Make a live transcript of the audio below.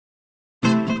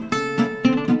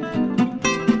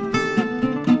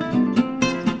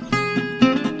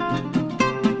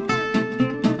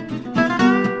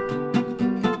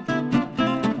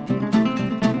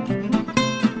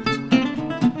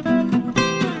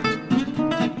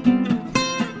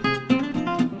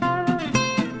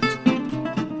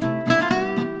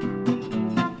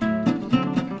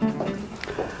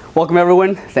Welcome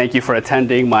everyone. Thank you for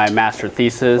attending my master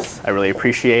thesis. I really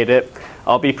appreciate it.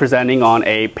 I'll be presenting on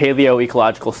a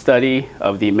paleoecological study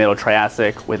of the Middle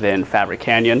Triassic within Favret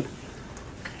Canyon.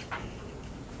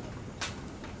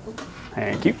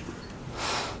 Thank you.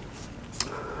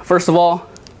 First of all,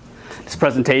 this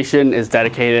presentation is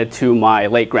dedicated to my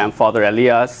late grandfather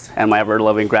Elias and my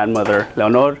ever-loving grandmother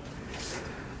Leonor.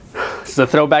 This is a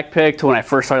throwback pic to when I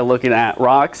first started looking at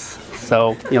rocks.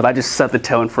 So, that just set the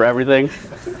tone for everything.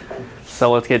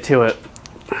 So let's get to it.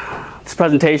 This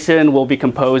presentation will be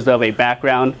composed of a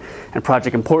background and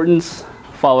project importance,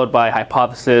 followed by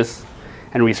hypothesis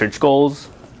and research goals,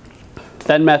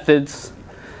 then methods,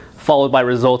 followed by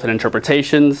results and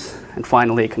interpretations, and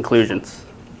finally conclusions.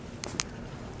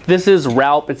 This is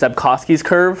Raup and Sapkowski's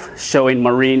curve showing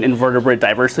marine invertebrate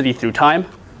diversity through time.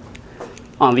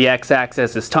 On the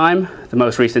x-axis is time. The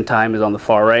most recent time is on the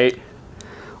far right.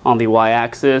 On the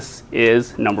y-axis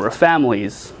is number of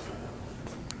families.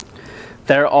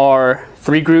 There are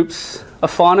three groups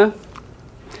of fauna.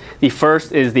 The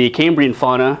first is the Cambrian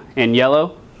fauna in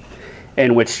yellow,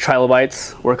 in which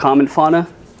trilobites were common fauna.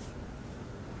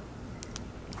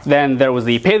 Then there was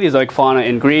the Paleozoic fauna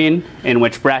in green, in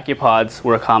which brachiopods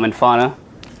were a common fauna.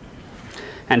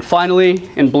 And finally,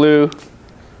 in blue,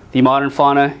 the modern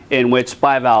fauna, in which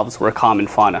bivalves were a common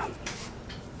fauna.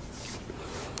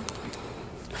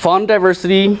 Fauna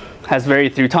diversity has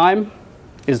varied through time,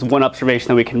 is one observation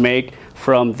that we can make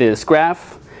from this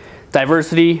graph.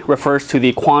 Diversity refers to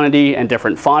the quantity and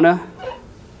different fauna.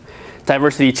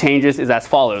 Diversity changes is as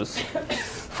follows.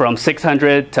 From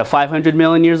 600 to 500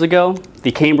 million years ago,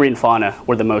 the Cambrian fauna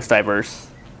were the most diverse.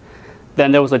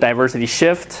 Then there was a diversity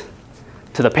shift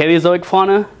to the Paleozoic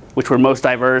fauna, which were most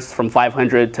diverse from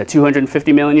 500 to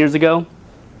 250 million years ago.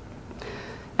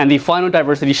 And the final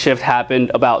diversity shift happened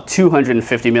about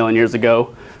 250 million years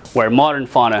ago, where modern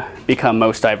fauna become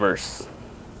most diverse.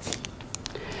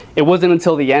 It wasn't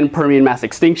until the end Permian mass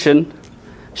extinction,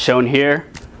 shown here,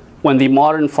 when the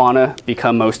modern fauna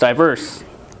become most diverse.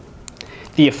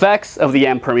 The effects of the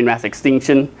end Permian mass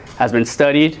extinction has been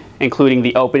studied, including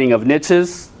the opening of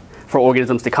niches for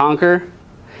organisms to conquer,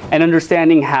 and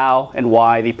understanding how and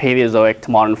why the Paleozoic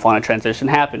to modern fauna transition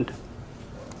happened.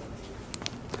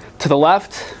 To the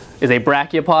left is a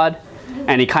brachiopod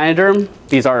and echinoderm.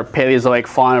 These are Paleozoic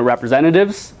fauna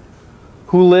representatives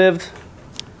who lived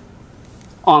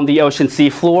on the ocean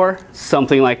seafloor,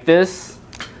 something like this.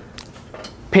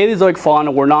 Paleozoic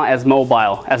fauna were not as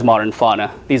mobile as modern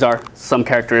fauna. These are some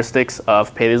characteristics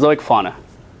of Paleozoic fauna.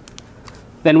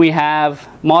 Then we have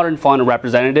modern fauna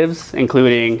representatives,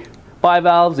 including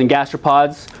bivalves and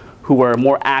gastropods, who were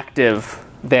more active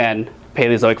than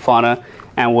Paleozoic fauna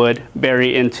and would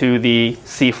bury into the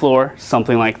seafloor,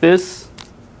 something like this.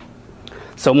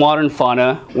 So modern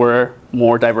fauna were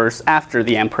more diverse after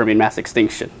the end Permian mass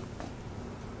extinction.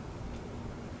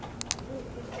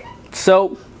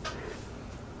 So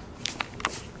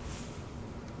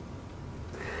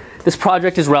this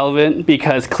project is relevant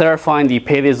because clarifying the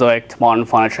Paleozoic to modern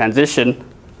fauna transition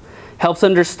helps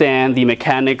understand the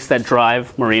mechanics that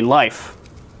drive marine life.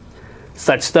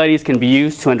 Such studies can be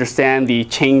used to understand the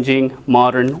changing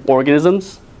modern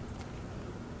organisms.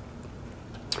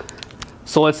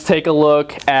 So let's take a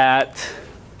look at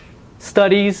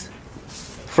studies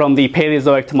from the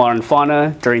Paleozoic to modern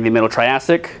fauna during the Middle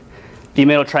Triassic. The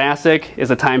Middle Triassic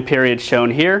is a time period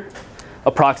shown here,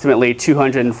 approximately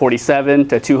 247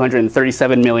 to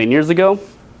 237 million years ago.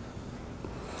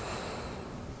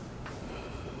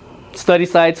 Study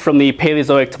sites from the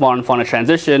Paleozoic to modern fauna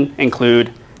transition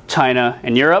include China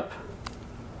and Europe.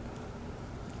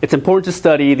 It's important to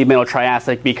study the Middle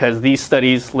Triassic because these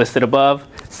studies listed above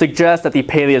suggest that the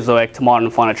Paleozoic to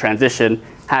modern fauna transition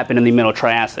happened in the Middle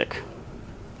Triassic.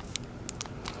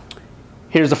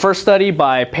 Here's the first study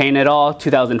by Payne et al.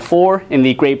 2004 in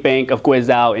the Great Bank of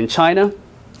Guizhou in China.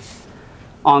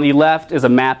 On the left is a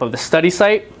map of the study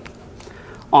site.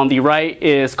 On the right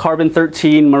is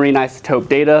carbon-13 marine isotope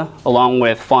data along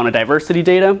with fauna diversity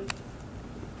data.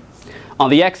 On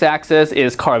the x-axis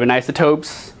is carbon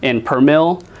isotopes in per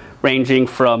mil, ranging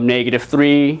from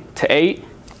 -3 to 8.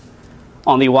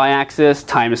 On the y-axis,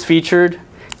 time is featured.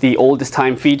 The oldest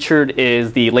time featured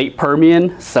is the late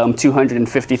Permian, some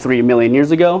 253 million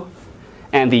years ago.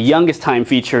 And the youngest time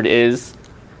featured is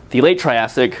the late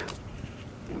Triassic,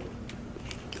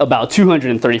 about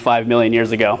 235 million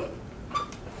years ago.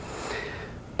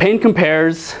 Payne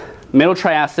compares Middle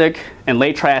Triassic and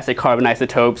late Triassic carbon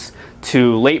isotopes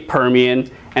to late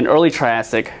Permian and early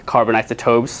Triassic carbon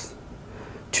isotopes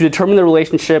to determine the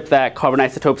relationship that carbon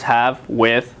isotopes have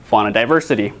with fauna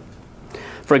diversity.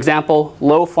 For example,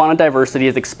 low fauna diversity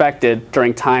is expected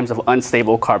during times of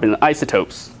unstable carbon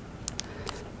isotopes.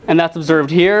 And that's observed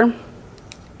here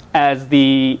as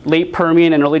the late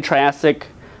Permian and early Triassic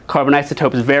carbon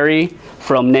isotopes vary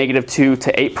from -2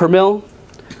 to 8 per mil,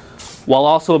 while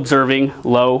also observing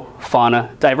low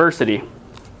fauna diversity.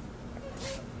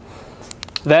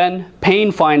 Then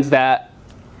Payne finds that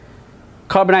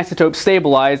carbon isotopes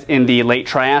stabilize in the late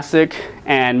Triassic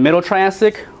and Middle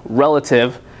Triassic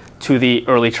relative to the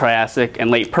early Triassic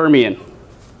and late Permian.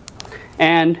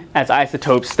 And as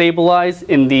isotopes stabilize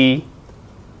in the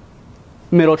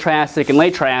Middle Triassic and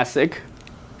late Triassic,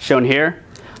 shown here,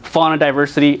 fauna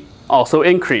diversity also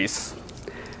increase.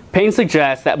 Payne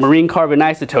suggests that marine carbon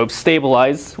isotopes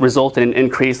stabilize, result in an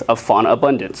increase of fauna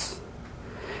abundance.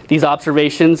 These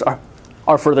observations are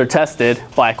further tested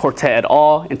by Cortet et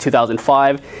al. In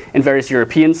 2005 in various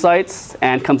European sites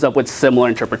and comes up with similar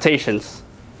interpretations.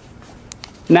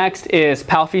 Next is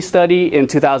Palfy's study in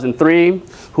 2003,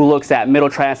 who looks at Middle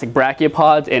Triassic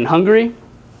brachiopods in Hungary.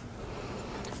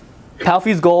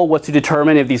 Palfy's goal was to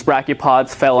determine if these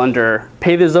brachiopods fell under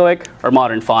Paleozoic or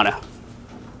modern fauna.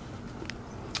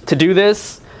 To do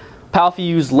this, Palfy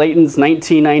used Layton's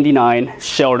 1999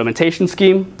 shell ornamentation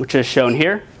scheme, which is shown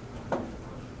here.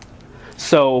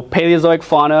 So Paleozoic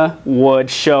fauna would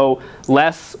show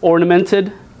less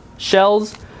ornamented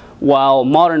shells, while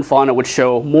modern fauna would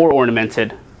show more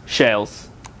ornamented shells.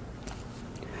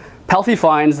 Palfy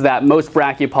finds that most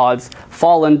brachiopods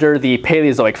fall under the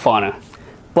Paleozoic fauna,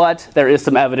 but there is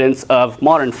some evidence of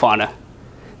modern fauna.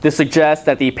 This suggests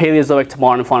that the Paleozoic to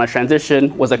modern fauna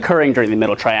transition was occurring during the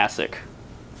Middle Triassic.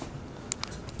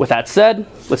 With that said,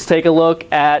 let's take a look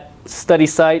at study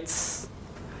sites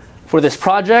for this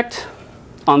project.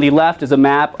 On the left is a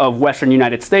map of Western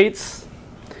United States.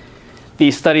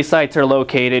 These study sites are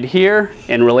located here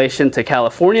in relation to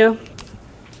California.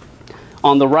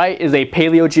 On the right is a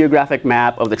paleogeographic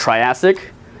map of the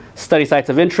Triassic. Study sites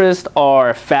of interest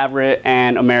are Favret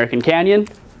and American Canyon.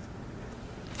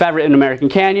 Favret and American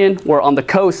Canyon were on the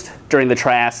coast during the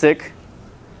Triassic,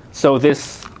 so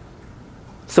this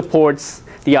supports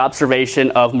the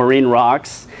observation of marine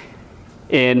rocks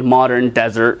in modern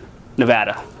desert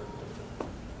Nevada.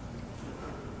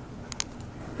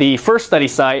 The first study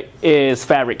site is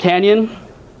Favret Canyon.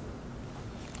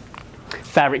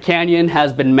 Favret Canyon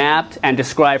has been mapped and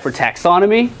described for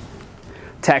taxonomy.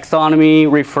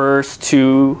 Taxonomy refers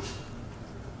to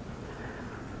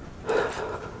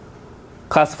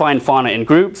classifying fauna in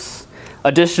groups.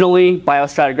 Additionally,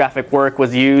 biostratigraphic work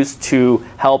was used to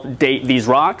help date these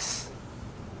rocks.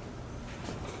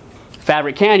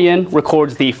 Favret Canyon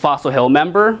records the fossil hill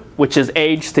member, which is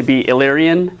aged to be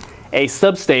Illyrian, a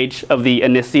substage of the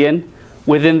Anisian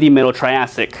within the Middle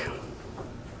Triassic.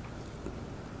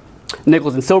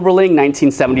 Nichols and Silberling,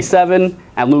 1977,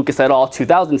 and Lucas et al.,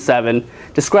 2007,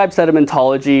 described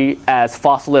sedimentology as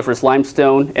fossiliferous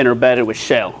limestone interbedded with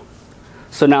shale.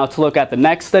 So now to look at the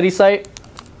next study site,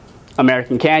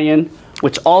 American Canyon,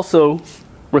 which also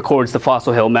records the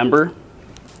fossil hill member.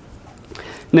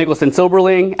 Nichols and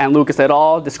Silberling and Lucas et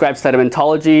al. Describe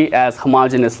sedimentology as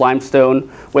homogeneous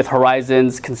limestone with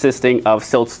horizons consisting of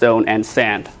siltstone and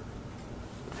sand.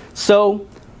 So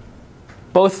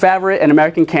both Favret and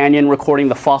American Canyon recording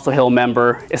the fossil hill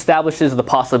member establishes the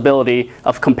possibility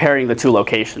of comparing the two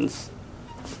locations.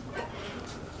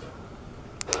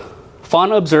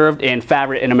 Fauna observed in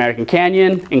Favret and American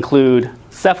Canyon include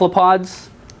cephalopods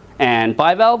and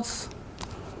bivalves.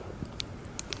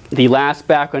 The last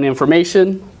background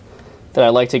information that I'd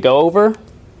like to go over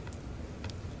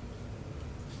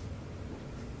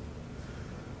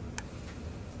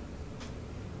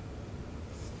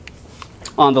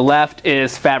on the left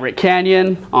is Favret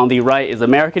Canyon, on the right is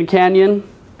American Canyon.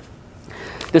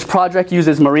 This project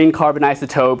uses marine carbon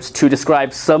isotopes to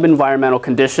describe some environmental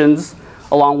conditions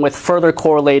along with further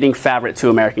correlating Favret to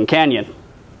American Canyon.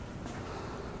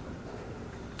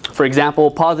 For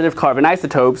example, positive carbon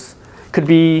isotopes could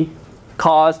be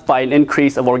caused by an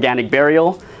increase of organic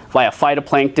burial via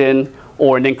phytoplankton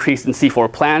or an increase in C4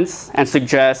 plants and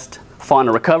suggest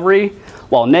fauna recovery,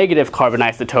 while negative carbon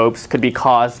isotopes could be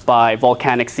caused by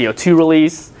volcanic CO2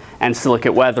 release and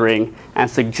silicate weathering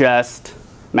and suggest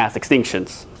mass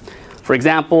extinctions. For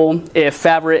example, if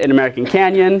Favret and American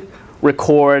Canyon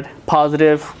record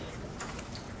positive,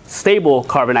 stable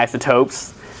carbon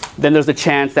isotopes, then there's a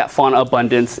chance that fauna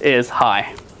abundance is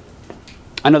high.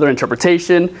 Another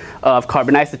interpretation of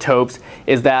carbon isotopes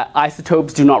is that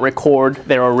isotopes do not record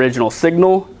their original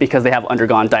signal because they have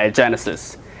undergone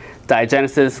diagenesis.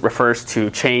 Diagenesis refers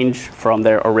to change from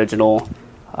their original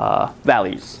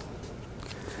values.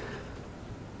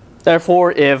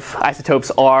 Therefore, if isotopes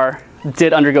are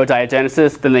did undergo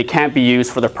diagenesis, then they can't be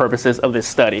used for the purposes of this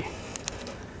study.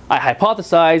 I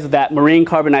hypothesize that marine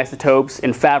carbon isotopes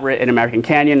in Favret and American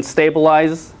Canyons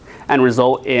stabilize and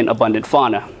result in abundant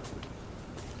fauna.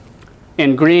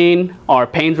 In green are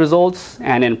Payne's results,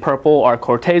 and in purple are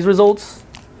Cortez results.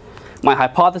 My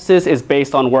hypothesis is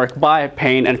based on work by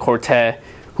Payne and Cortez,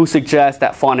 who suggest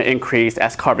that fauna increase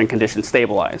as carbon conditions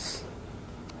stabilize.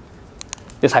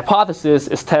 This hypothesis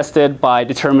is tested by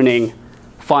determining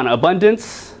fauna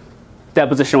abundance,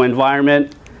 depositional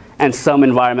environment, and some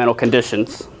environmental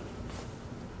conditions.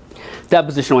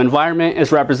 Depositional environment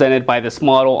is represented by this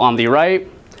model on the right.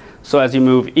 So as you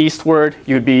move eastward,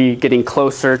 you'd be getting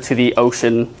closer to the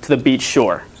ocean, to the beach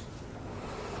shore.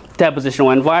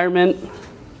 Depositional environment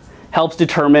helps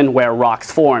determine where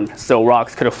rocks formed. So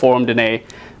rocks could have formed in a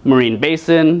marine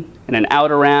basin, in an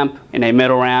outer ramp, in a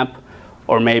middle ramp,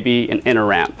 or maybe an inner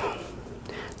ramp.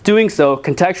 Doing so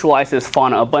contextualizes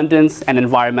fauna abundance and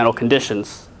environmental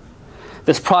conditions.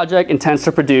 This project intends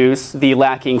to produce the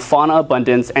lacking fauna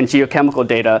abundance and geochemical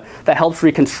data that helps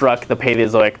reconstruct the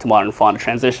Paleozoic to modern fauna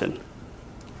transition.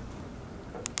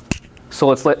 So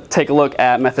let's take a look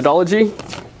at methodology.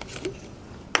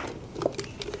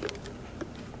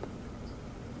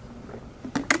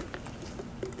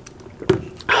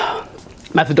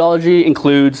 Methodology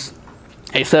includes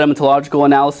a sedimentological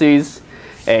analysis,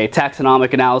 a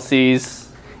taxonomic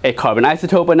analysis, a carbon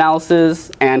isotope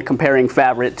analysis, and comparing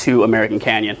Favret to American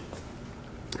Canyon.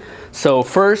 So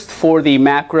first, for the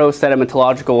macro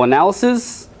sedimentological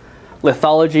analysis,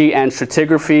 lithology and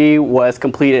stratigraphy was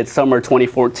completed summer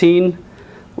 2014.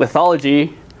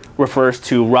 Lithology refers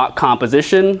to rock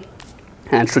composition,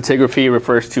 and stratigraphy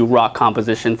refers to rock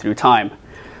composition through time.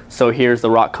 So here's the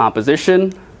rock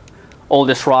composition.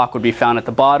 Oldest rock would be found at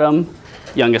the bottom,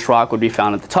 youngest rock would be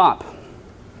found at the top.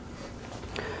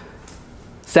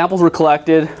 Samples were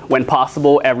collected, when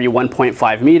possible, every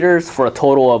 1.5 meters for a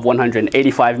total of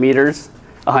 185 meters.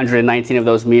 119 of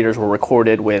those meters were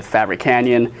recorded with Favret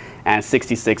Canyon, and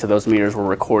 66 of those meters were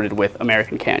recorded with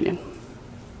American Canyon.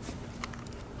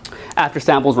 After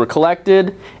samples were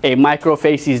collected, a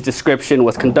microfacies description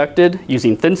was conducted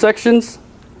using thin sections.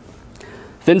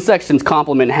 Thin sections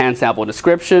complement hand sample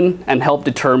description and help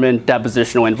determine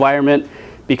depositional environment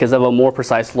because of a more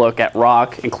precise look at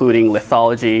rock, including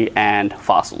lithology and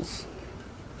fossils.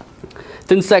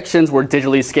 Thin sections were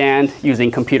digitally scanned using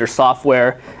computer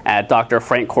software at Dr.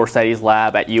 Frank Corsetti's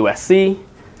lab at USC.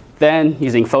 Then,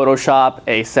 using Photoshop,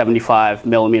 a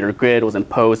 75mm grid was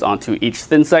imposed onto each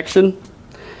thin section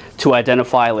to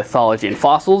identify lithology and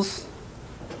fossils.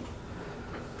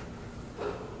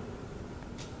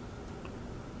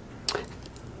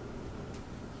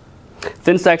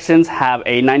 Thin sections have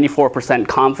a 94%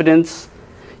 confidence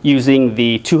using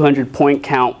the 200 point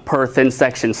count per thin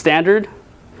section standard.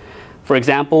 For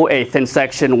example, a thin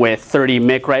section with 30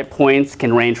 micrite points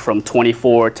can range from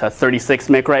 24 to 36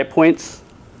 micrite points.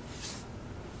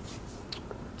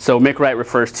 So micrite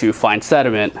refers to fine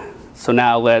sediment. So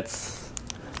now let's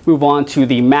move on to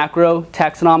the macro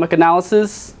taxonomic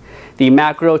analysis. The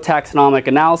macro taxonomic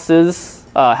analysis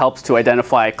helps to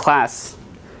identify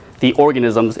the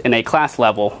organisms in a class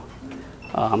level.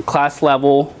 Class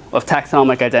level of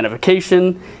taxonomic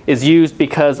identification is used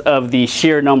because of the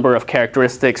sheer number of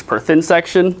characteristics per thin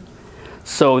section.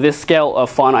 So this scale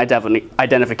of fauna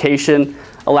identification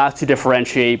allows to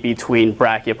differentiate between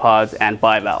brachiopods and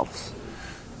bivalves.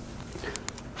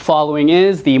 Following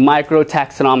is the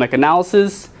microtaxonomic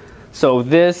analysis. So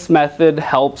this method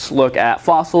helps look at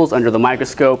fossils under the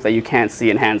microscope that you can't see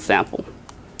in hand sample.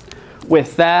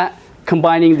 With that,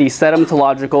 combining the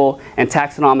sedimentological and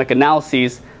taxonomic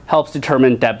analyses helps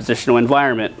determine depositional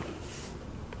environment.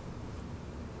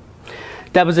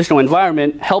 Depositional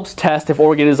environment helps test if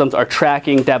organisms are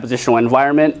tracking depositional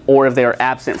environment or if they are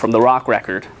absent from the rock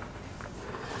record.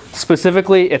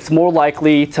 Specifically, it's more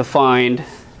likely to find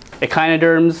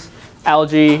echinoderms,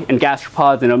 algae, and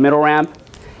gastropods in a middle ramp,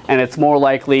 and it's more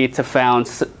likely to find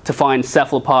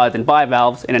cephalopods and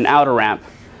bivalves in an outer ramp.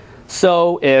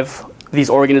 So if these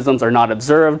organisms are not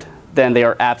observed, then they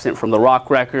are absent from the rock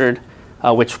record,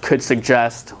 which could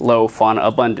suggest low fauna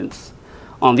abundance.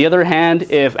 On the other hand,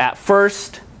 if at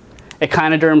first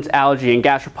echinoderms, algae, and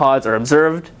gastropods are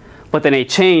observed, but then a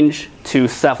change to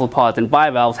cephalopods and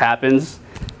bivalves happens,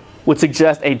 would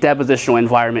suggest a depositional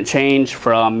environment change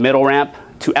from middle ramp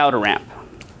to outer ramp.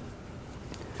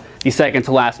 The second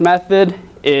to last method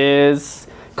is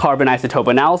carbon isotope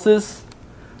analysis.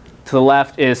 To the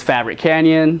left is Favret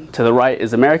Canyon, to the right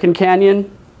is American Canyon.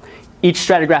 Each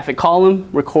stratigraphic column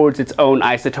records its own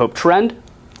isotope trend.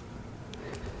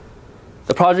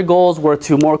 The project goals were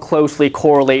to more closely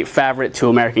correlate Favret to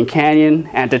American Canyon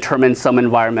and determine some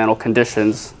environmental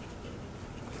conditions.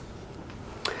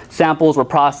 Samples were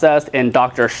processed in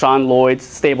Dr. Sean Lloyd's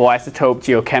stable isotope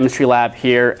geochemistry lab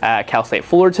here at Cal State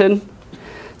Fullerton.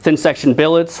 Thin section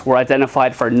billets were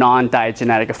identified for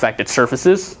non-diagenetic affected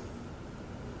surfaces.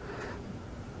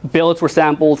 Billets were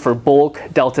sampled for bulk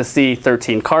delta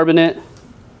C13 carbonate.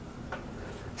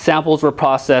 Samples were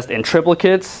processed in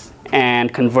triplicates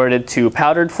and converted to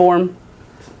powdered form.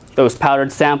 Those powdered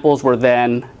samples were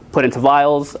then put into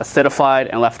vials, acidified,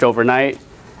 and left overnight,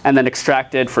 and then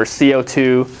extracted for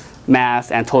CO2,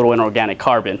 mass, and total inorganic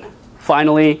carbon.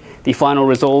 Finally, the final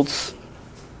results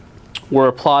were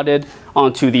plotted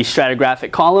onto the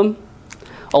stratigraphic column,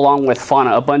 along with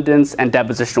fauna abundance and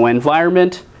depositional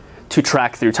environment to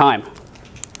track through time.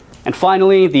 And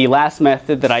finally, the last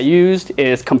method that I used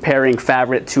is comparing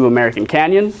Favret to American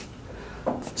Canyon.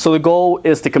 So the goal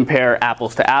is to compare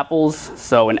apples to apples,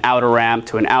 so an outer ramp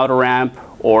to an outer ramp,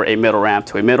 or a middle ramp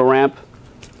to a middle ramp.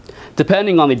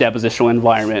 Depending on the depositional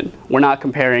environment, we're not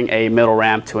comparing a middle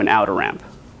ramp to an outer ramp.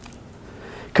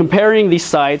 Comparing these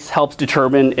sites helps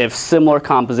determine if similar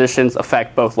compositions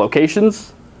affect both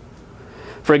locations.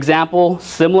 For example,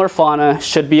 similar fauna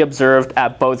should be observed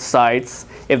at both sites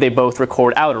if they both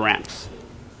record outer ramps.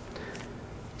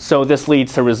 So this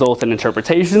leads to resultant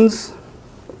interpretations.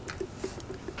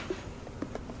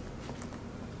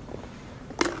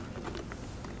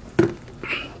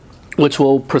 Which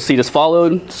will proceed as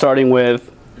followed, starting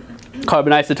with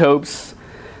carbon isotopes,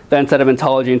 then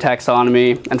sedimentology and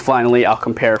taxonomy, and finally I'll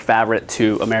compare Favret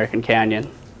to American Canyon.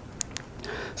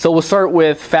 So we'll start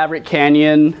with Favret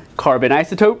Canyon carbon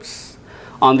isotopes.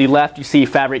 On the left you see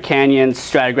Favret Canyon's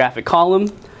stratigraphic column,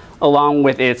 along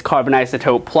with its carbon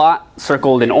isotope plot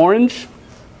circled in orange.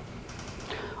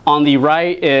 On the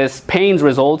right is Payne's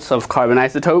results of carbon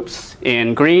isotopes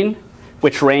in green,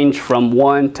 which range from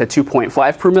 1 to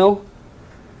 2.5 per mil.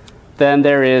 Then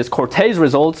there is Cortez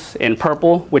results in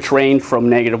purple, which range from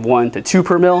 -1 to 2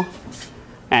 per mil.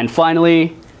 And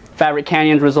finally, Favret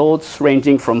Canyon's results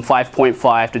ranging from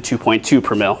 5.5 to 2.2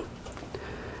 per mil.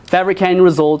 Favret Canyon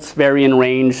results vary in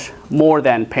range more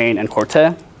than Payne and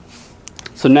Cortez.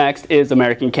 So next is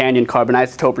American Canyon carbon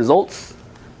isotope results.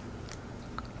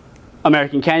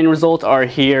 American Canyon results are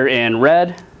here in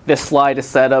red. This slide is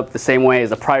set up the same way as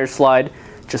the prior slide,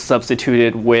 just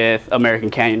substituted with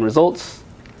American Canyon results.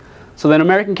 So then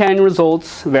American Canyon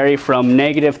results vary from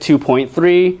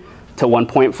 -2.3 to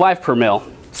 1.5 per mil.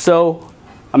 So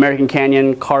American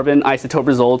Canyon carbon isotope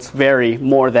results vary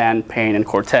more than Payne and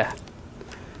Cortez.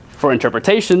 For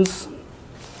interpretations,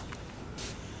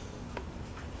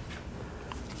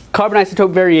 carbon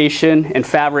isotope variation in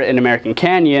Favret and American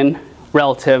Canyon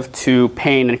relative to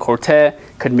Payne and Cortez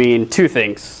could mean two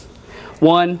things.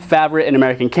 One, Favret and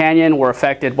American Canyon were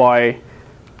affected by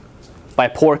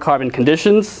poor carbon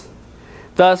conditions.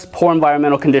 Thus, poor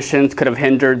environmental conditions could have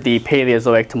hindered the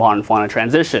Paleozoic to modern fauna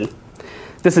transition.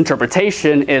 This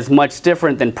interpretation is much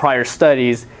different than prior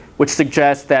studies, which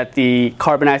suggest that the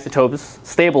carbon isotopes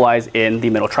stabilize in the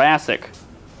Middle Triassic.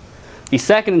 The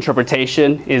second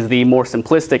interpretation is the more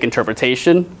simplistic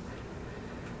interpretation,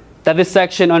 that this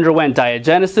section underwent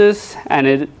diagenesis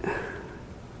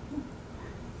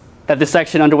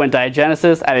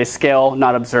at a scale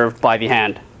not observed by the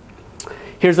hand.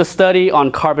 Here's a study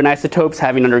on carbon isotopes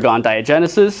having undergone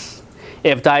diagenesis.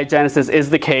 If diagenesis is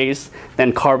the case,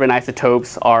 then carbon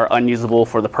isotopes are unusable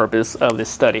for the purpose of this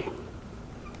study.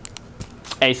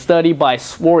 A study by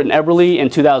Swart and Eberle in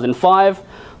 2005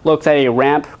 looks at a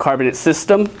ramp carbonate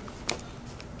system.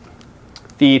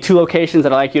 The two locations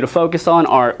that I'd like you to focus on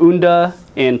are Unda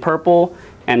in purple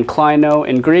and Clino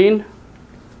in green,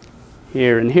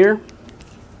 here and here.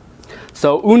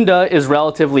 So Unda is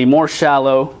relatively more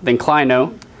shallow than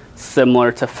Clino,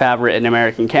 similar to Favret and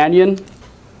American Canyon.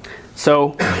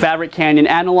 So Favret Canyon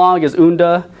analog is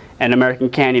Unda, and American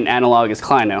Canyon analog is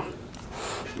Clino.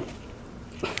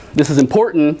 This is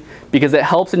important because it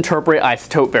helps interpret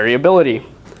isotope variability.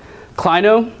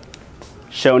 Clino,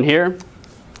 shown here,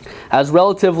 has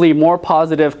relatively more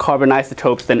positive carbon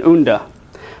isotopes than Unda,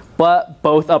 but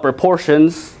both upper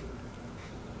portions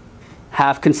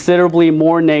have considerably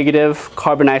more negative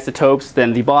carbon isotopes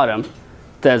than the bottom,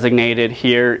 designated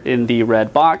here in the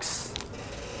red box.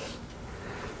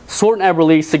 Swart and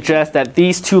Eberle suggest that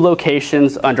these two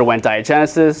locations underwent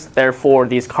diagenesis, therefore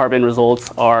these carbon results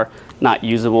are not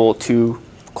usable to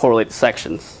correlate the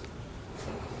sections.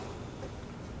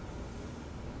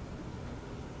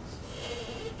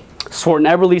 Swart and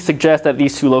Eberle suggest that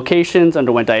these two locations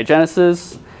underwent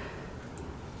diagenesis.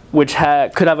 which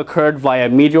could have occurred via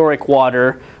meteoric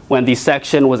water when the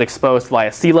section was exposed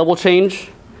via sea level change.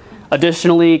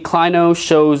 Additionally, Clino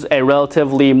shows a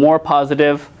relatively more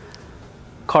positive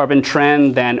carbon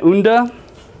trend than Unda.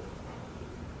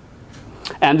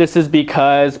 And this is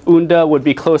because Unda would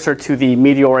be closer to the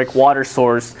meteoric water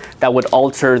source that would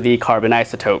alter the carbon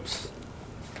isotopes.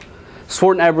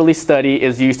 Swarton-Eberle's study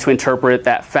is used to interpret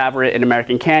that Favret and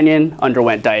American Canyon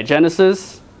underwent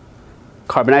diagenesis.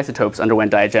 Carbon isotopes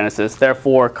underwent diagenesis.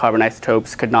 Therefore, carbon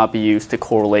isotopes could not be used to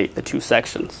correlate the two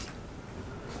sections.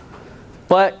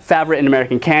 But Favret and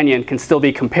American Canyon can still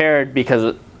be compared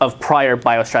because of prior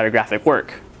biostratigraphic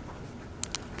work.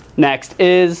 Next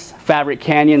is Favret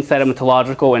Canyon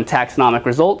sedimentological and taxonomic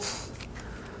results.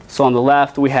 So on the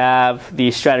left, we have the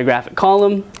stratigraphic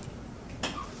column.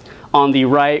 On the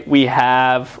right, we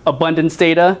have abundance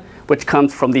data, which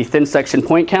comes from the thin section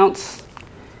point counts.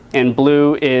 In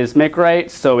blue is micrite,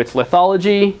 so it's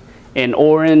lithology. In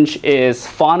orange is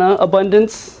fauna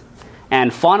abundance.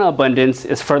 And fauna abundance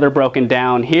is further broken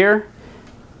down here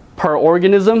per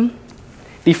organism.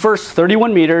 The first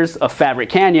 31 meters of Favret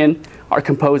Canyon are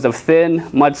composed of thin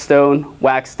mudstone,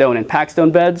 waxstone, and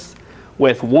packstone beds,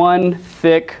 with one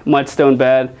thick mudstone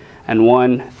bed and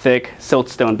one thick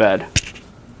siltstone bed.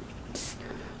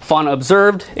 Fauna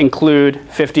observed include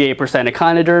 58%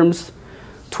 echinoderms,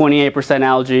 28%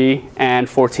 algae, and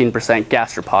 14%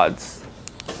 gastropods.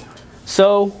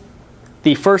 So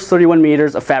the first 31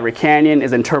 meters of Favret Canyon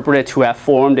is interpreted to have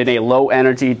formed in a low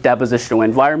energy depositional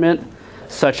environment,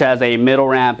 such as a middle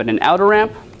ramp and an outer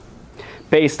ramp,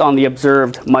 based on the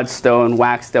observed mudstone,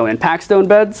 waxstone, and packstone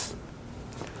beds.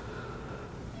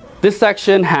 This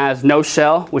section has no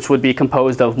shell, which would be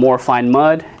composed of more fine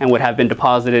mud and would have been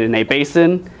deposited in a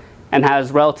basin, and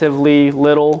has relatively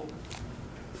little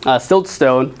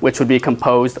siltstone, which would be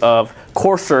composed of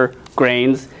coarser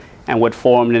grains and would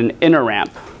form an inner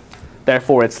ramp.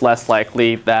 Therefore, it's less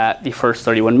likely that the first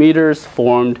 31 meters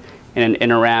formed in an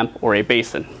inner ramp or a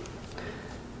basin.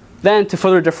 Then, to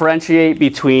further differentiate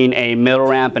between a middle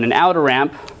ramp and an outer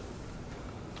ramp,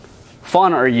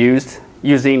 fauna are used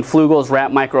using Flugel's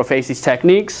ramp microfacies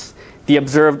techniques. The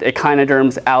observed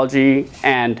echinoderms, algae,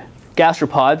 and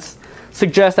gastropods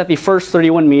suggest that the first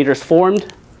 31 meters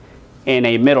formed in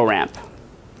a middle ramp.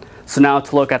 So now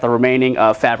to look at the remaining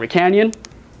of Favret Canyon,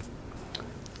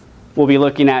 we'll be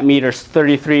looking at meters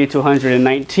 33 to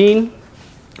 119,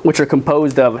 which are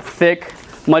composed of thick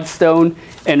mudstone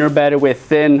interbedded with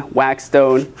thin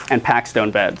waxstone and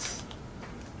packstone beds.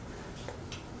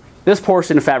 This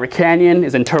portion of Favret Canyon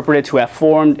is interpreted to have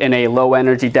formed in a low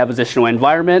energy depositional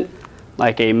environment,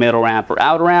 like a middle ramp or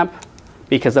outer ramp,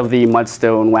 because of the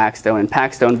mudstone, waxstone, and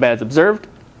packstone beds observed.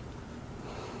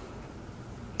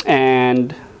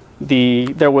 And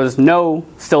there was no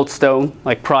siltstone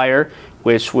like prior,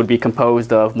 which would be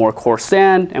composed of more coarse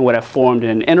sand and would have formed in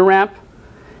an inner ramp,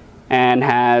 and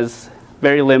has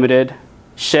very limited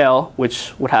shell,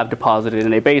 which would have deposited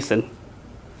in a basin.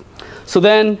 So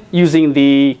then, using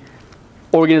the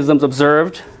organisms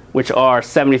observed, which are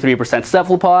 73%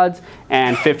 cephalopods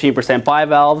and 15%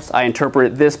 bivalves, I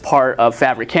interpret this part of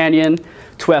Favret Canyon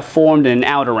to have formed in an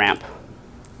outer ramp.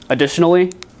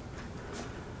 Additionally,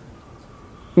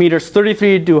 meters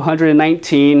 33 to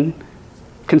 119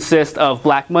 consist of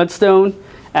black mudstone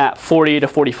at 40 to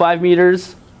 45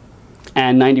 meters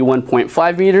and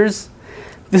 91.5 meters.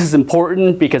 This is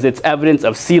important because it's evidence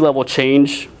of sea level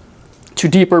change to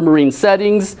deeper marine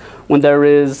settings where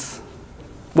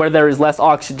there is less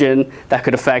oxygen that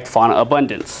could affect fauna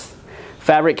abundance.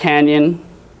 Favret Canyon.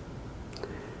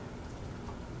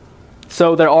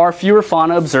 So there are fewer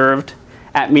fauna observed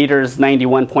at meters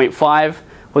 91.5,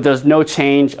 but there's no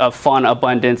change of fauna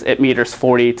abundance at meters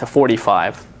 40 to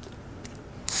 45.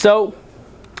 So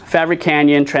Favret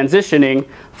Canyon transitioning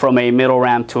from a middle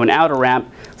ramp to an outer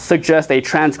ramp suggests a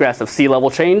transgressive sea level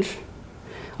change.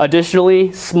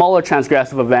 Additionally, smaller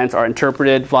transgressive events are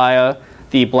interpreted via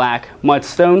the black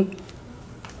mudstone.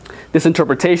 This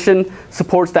interpretation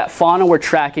supports that fauna were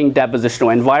tracking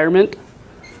depositional environment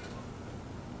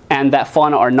and that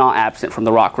fauna are not absent from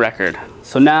the rock record.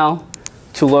 So now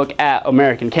to look at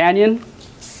American Canyon.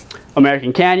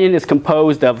 American Canyon is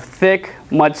composed of thick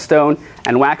mudstone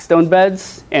and waxstone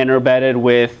beds interbedded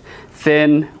with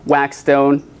thin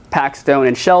waxstone, packstone,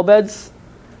 and shell beds.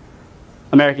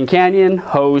 American Canyon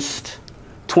hosts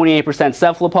 28%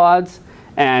 cephalopods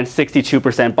and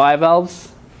 62%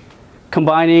 bivalves.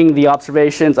 Combining the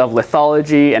observations of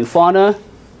lithology and fauna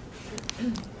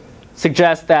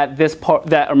suggests that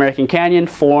that American Canyon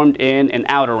formed in an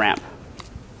outer ramp.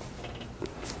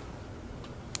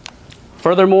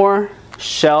 Furthermore,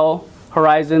 shell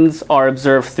horizons are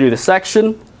observed through the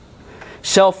section.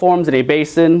 Shell forms in a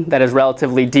basin that is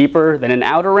relatively deeper than an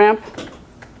outer ramp.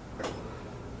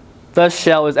 Thus,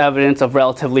 shell is evidence of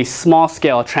relatively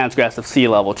small-scale transgressive sea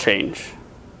level change.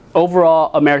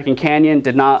 Overall, American Canyon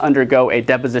did not undergo a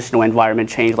depositional environment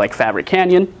change like Favret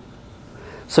Canyon.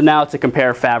 So now to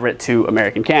compare Favret to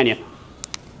American Canyon.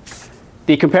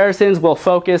 The comparisons will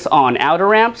focus on outer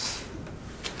ramps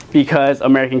because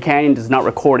American Canyon does not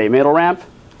record a middle ramp.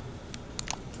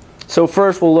 So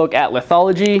first we'll look at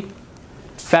lithology.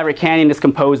 Favret Canyon is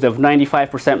composed of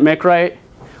 95% micrite,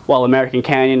 while American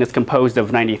Canyon is composed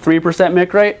of 93%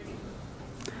 micrite.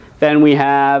 Then we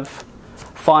have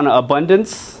fauna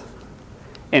abundance.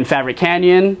 In Favret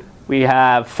Canyon, we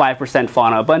have 5%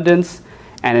 fauna abundance,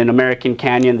 and in American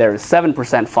Canyon, there is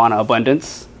 7% fauna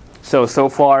abundance. So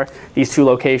far, these two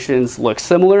locations look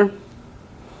similar.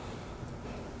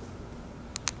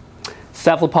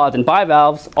 Cephalopods and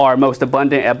bivalves are most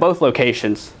abundant at both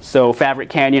locations. So Favret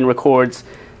Canyon records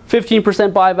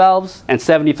 15% bivalves and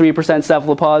 73%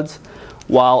 cephalopods,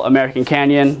 while American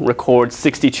Canyon records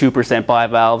 62%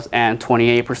 bivalves and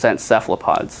 28%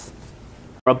 cephalopods.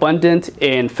 More abundant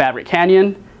in Favret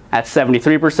Canyon at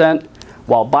 73%,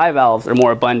 while bivalves are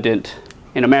more abundant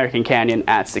in American Canyon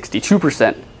at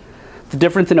 62%. The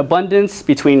difference in abundance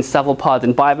between cephalopods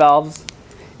and bivalves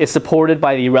is supported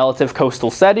by the relative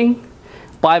coastal setting.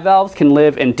 Bivalves can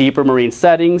live in deeper marine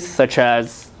settings, such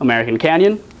as American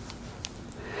Canyon.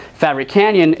 Favret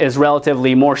Canyon is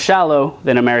relatively more shallow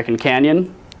than American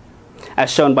Canyon, as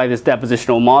shown by this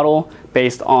depositional model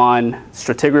based on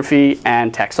stratigraphy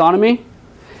and taxonomy.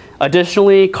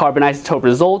 Additionally, carbon isotope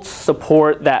results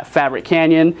support that Favret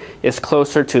Canyon is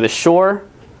closer to the shore,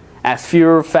 as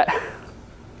Favret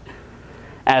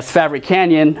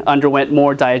Canyon underwent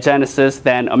more diagenesis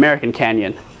than American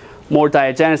Canyon. More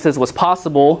diagenesis was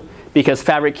possible because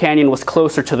Favret Canyon was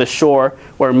closer to the shore,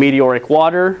 where meteoric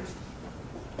water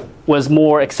was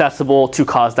more accessible to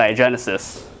cause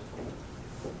diagenesis.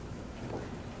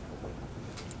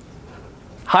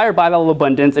 Higher bivalve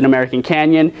abundance in American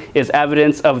Canyon is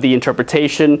evidence of the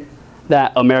interpretation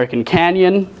that American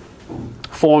Canyon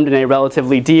formed in a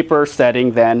relatively deeper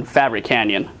setting than Favret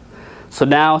Canyon. So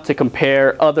now to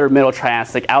compare other Middle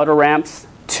Triassic outer ramps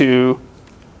to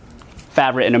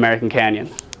Favret and American Canyon.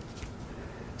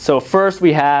 So first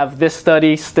we have this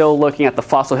study still looking at the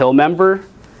Fossil Hill member,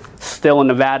 still in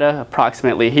Nevada,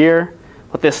 approximately here.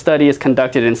 But this study is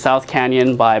conducted in South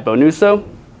Canyon by Bonuso.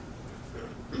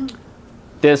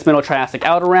 This Middle Triassic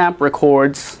outer ramp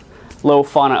records low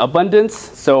fauna abundance.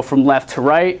 So from left to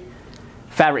right,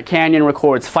 Favret Canyon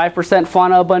records 5%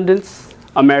 fauna abundance,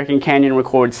 American Canyon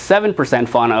records 7%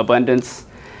 fauna abundance,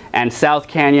 and South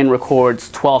Canyon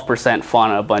records 12%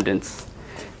 fauna abundance.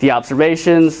 The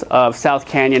observations of South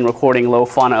Canyon recording low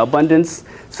fauna abundance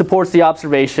supports the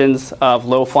observations of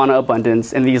low fauna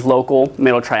abundance in these local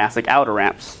Middle Triassic outer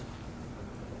ramps.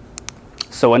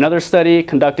 So another study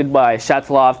conducted by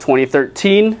Shatilov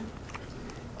 2013.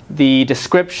 The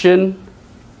description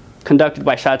conducted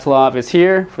by Shatilov is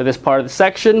here for this part of the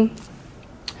section.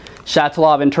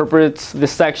 Shatilov interprets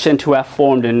this section to have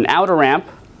formed in an outer ramp.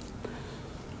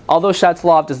 Although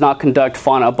Shatilov does not conduct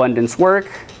fauna abundance work,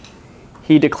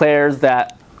 he declares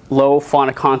that low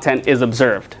fauna content is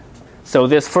observed. So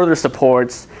this further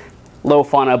supports low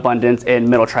fauna abundance in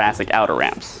Middle Triassic outer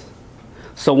ramps.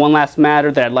 So one last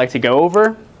matter that I'd like to go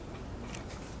over.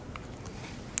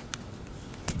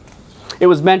 It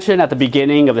was mentioned at the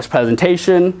beginning of this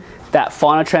presentation that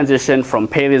fauna transitioned from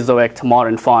Paleozoic to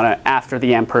modern fauna after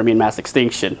the Ampermian mass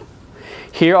extinction.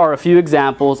 Here are a few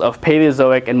examples of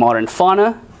Paleozoic and modern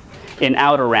fauna in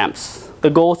outer ramps. The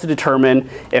goal is to determine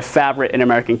if Favret and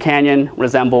American Canyon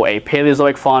resemble a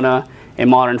Paleozoic fauna, a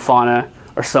modern fauna,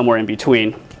 or somewhere in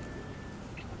between.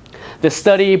 This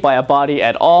study by Abadi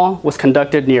et al. Was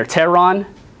conducted near Tehran.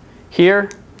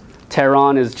 Here,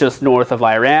 Tehran is just north of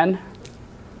Iran.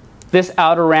 This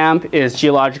outer ramp is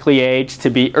geologically aged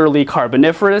to be early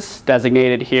Carboniferous,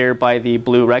 designated here by the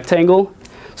blue rectangle.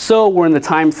 So we're in the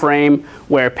time frame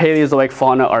where Paleozoic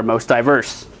fauna are most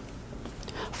diverse.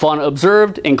 Fauna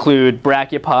observed include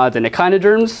brachiopods and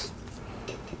echinoderms.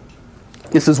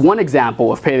 This is one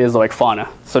example of Paleozoic fauna.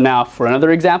 So now for another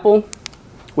example,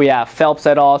 we have Phelps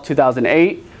et al.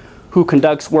 2008, who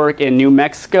conducts work in New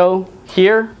Mexico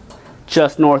here,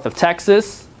 just north of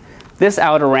Texas. This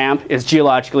outer ramp is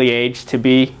geologically aged to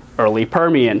be early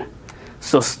Permian,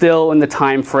 so still in the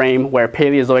time frame where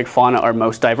Paleozoic fauna are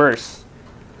most diverse.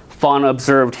 Fauna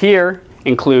observed here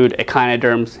include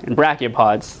echinoderms and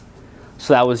brachiopods.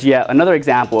 So that was yet another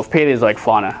example of Paleozoic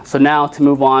fauna. So now to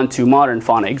move on to modern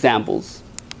fauna examples.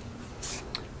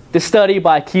 This study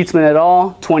by Keatsman et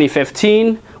al.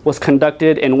 2015 was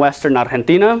conducted in western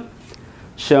Argentina,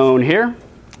 shown here.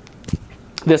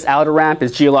 This outer ramp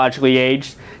is geologically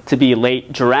aged to be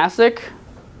late Jurassic.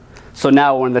 So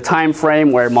now we're in the time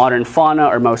frame where modern fauna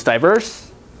are most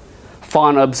diverse.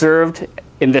 Fauna observed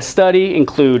in this study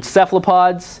include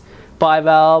cephalopods,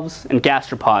 bivalves, and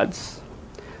gastropods.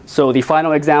 So the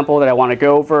final example that I want to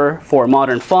go over for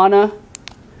modern fauna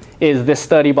is this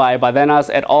study by Badenas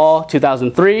et al.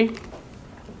 2003.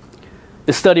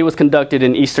 The study was conducted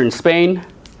in eastern Spain.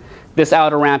 This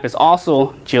outer ramp is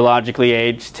also geologically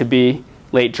aged to be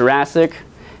late Jurassic,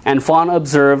 and fauna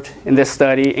observed in this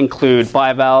study include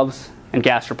bivalves and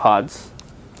gastropods.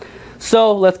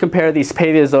 So let's compare these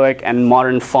Paleozoic and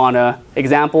modern fauna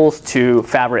examples to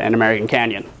Favret and American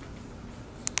Canyon.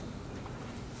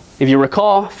 If you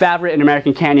recall, Favret and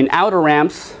American Canyon outer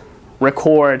ramps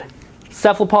record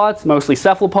cephalopods, mostly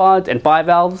cephalopods and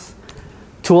bivalves,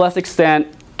 to a less extent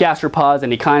gastropods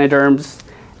and echinoderms,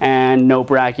 and no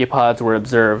brachiopods were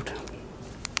observed.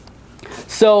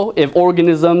 So if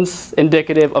organisms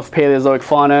indicative of Paleozoic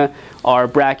fauna are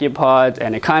brachiopods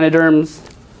and echinoderms,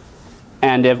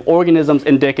 and if organisms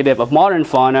indicative of modern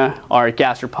fauna are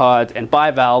gastropods and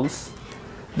bivalves,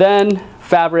 then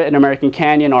Favret and American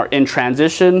Canyon are in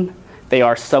transition. They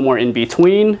are somewhere in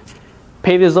between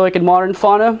Paleozoic and modern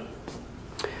fauna.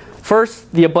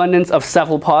 First, the abundance of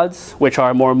cephalopods, which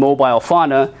are more mobile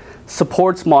fauna,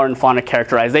 supports modern fauna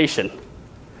characterization.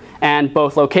 And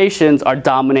both locations are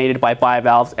dominated by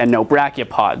bivalves and no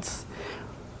brachiopods,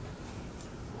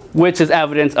 which is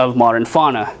evidence of modern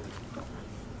fauna.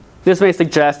 This may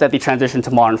suggest that the transition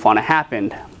to modern fauna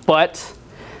happened, but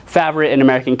Favret and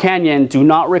American Canyon do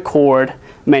not record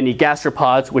many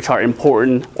gastropods, which are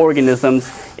important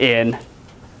organisms in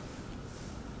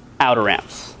outer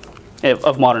ramps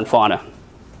of modern fauna.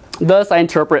 Thus, I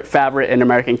interpret Favret and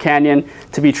American Canyon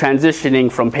to be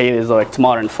transitioning from Paleozoic to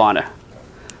modern fauna.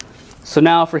 So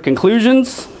now for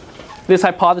conclusions, this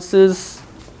hypothesis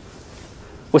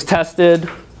was tested.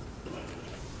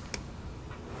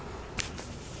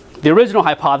 The original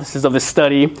hypothesis of this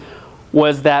study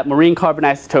was that marine carbon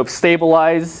isotopes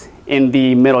stabilize in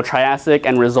the Middle Triassic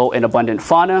and result in abundant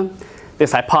fauna.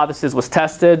 This hypothesis was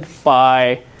tested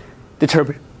by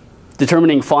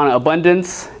determining fauna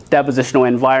abundance, depositional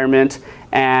environment,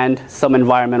 and some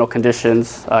environmental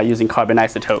conditions using carbon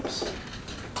isotopes.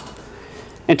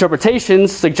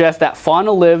 Interpretations suggest that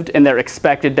fauna lived in their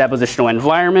expected depositional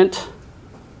environment.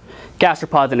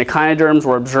 Gastropods and echinoderms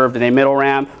were observed in a middle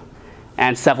ramp,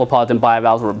 and cephalopods and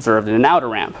bivalves were observed in an outer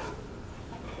ramp.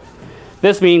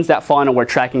 This means that fauna were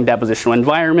tracking depositional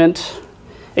environment.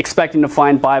 Expecting to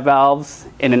find bivalves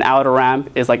in an outer ramp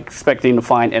is like expecting to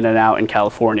find In-N-Out in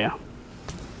California.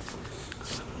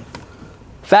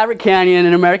 Favret Canyon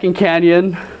and American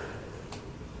Canyon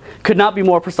could not be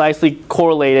more precisely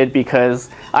correlated because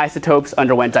isotopes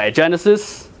underwent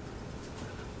diagenesis,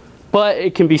 but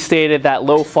it can be stated that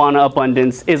low fauna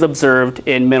abundance is observed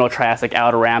in Middle Triassic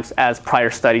outer ramps as prior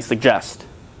studies suggest.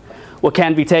 What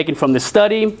can be taken from this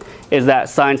study is that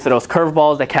science throws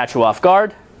curveballs that catch you off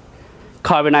guard.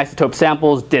 Carbon isotope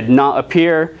samples did not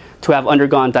appear to have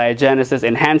undergone diagenesis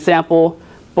in hand sample,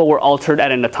 but were altered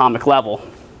at an atomic level.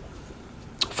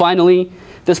 Finally,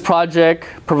 this project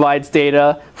provides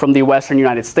data from the western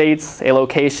United States, a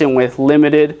location with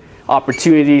limited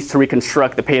opportunities to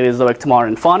reconstruct the Paleozoic to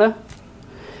modern fauna.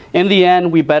 In the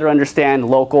end, we better understand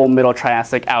local Middle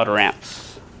Triassic outer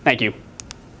ramps. Thank you.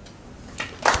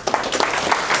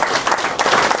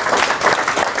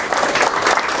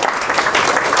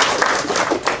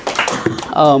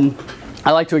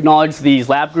 I'd like to acknowledge these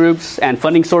lab groups and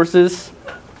funding sources: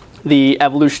 the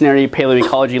Evolutionary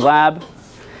Paleoecology Lab,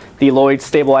 the Lloyd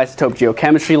Stable Isotope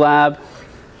Geochemistry Lab,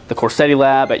 the Corsetti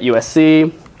Lab at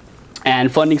USC,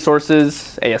 and funding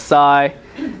sources: ASI,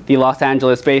 the Los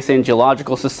Angeles Basin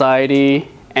Geological Society,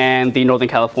 and the Northern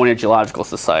California Geological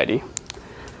Society.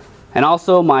 And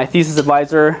also my thesis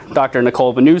advisor, Dr.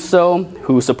 Nicole Venuso,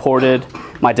 who supported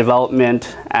my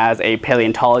development as a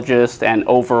paleontologist and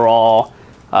overall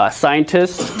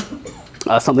scientist.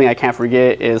 Something I can't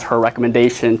forget is her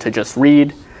recommendation to just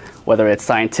read, whether it's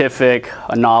scientific,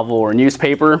 a novel, or a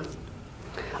newspaper.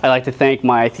 I'd like to thank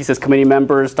my thesis committee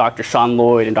members, Dr. Sean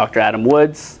Lloyd and Dr. Adam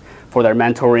Woods, for their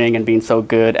mentoring and being so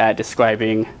good at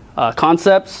describing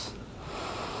concepts.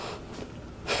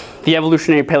 The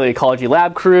Evolutionary Paleoecology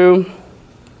Lab crew,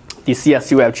 the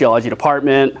CSUF Geology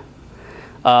Department,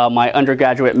 my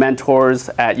undergraduate mentors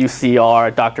at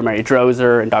UCR, Dr. Mary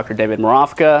Drozer and Dr. David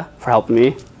Moravka, for helping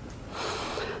me.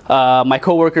 My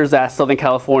coworkers at Southern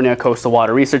California Coastal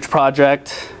Water Research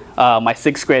Project, my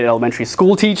 6th grade elementary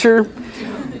school teacher,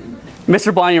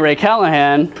 Mr. Bonnie Ray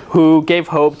Callahan, who gave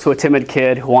hope to a timid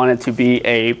kid who wanted to be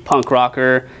a punk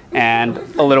rocker and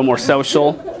a little more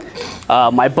social.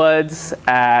 My buds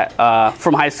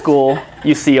from high school,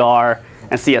 UCR,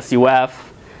 and CSUF.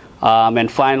 And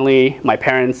finally, my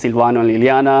parents, Silvano and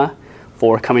Liliana,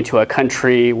 for coming to a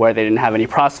country where they didn't have any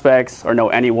prospects or know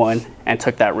anyone and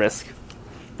took that risk.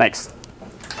 Thanks.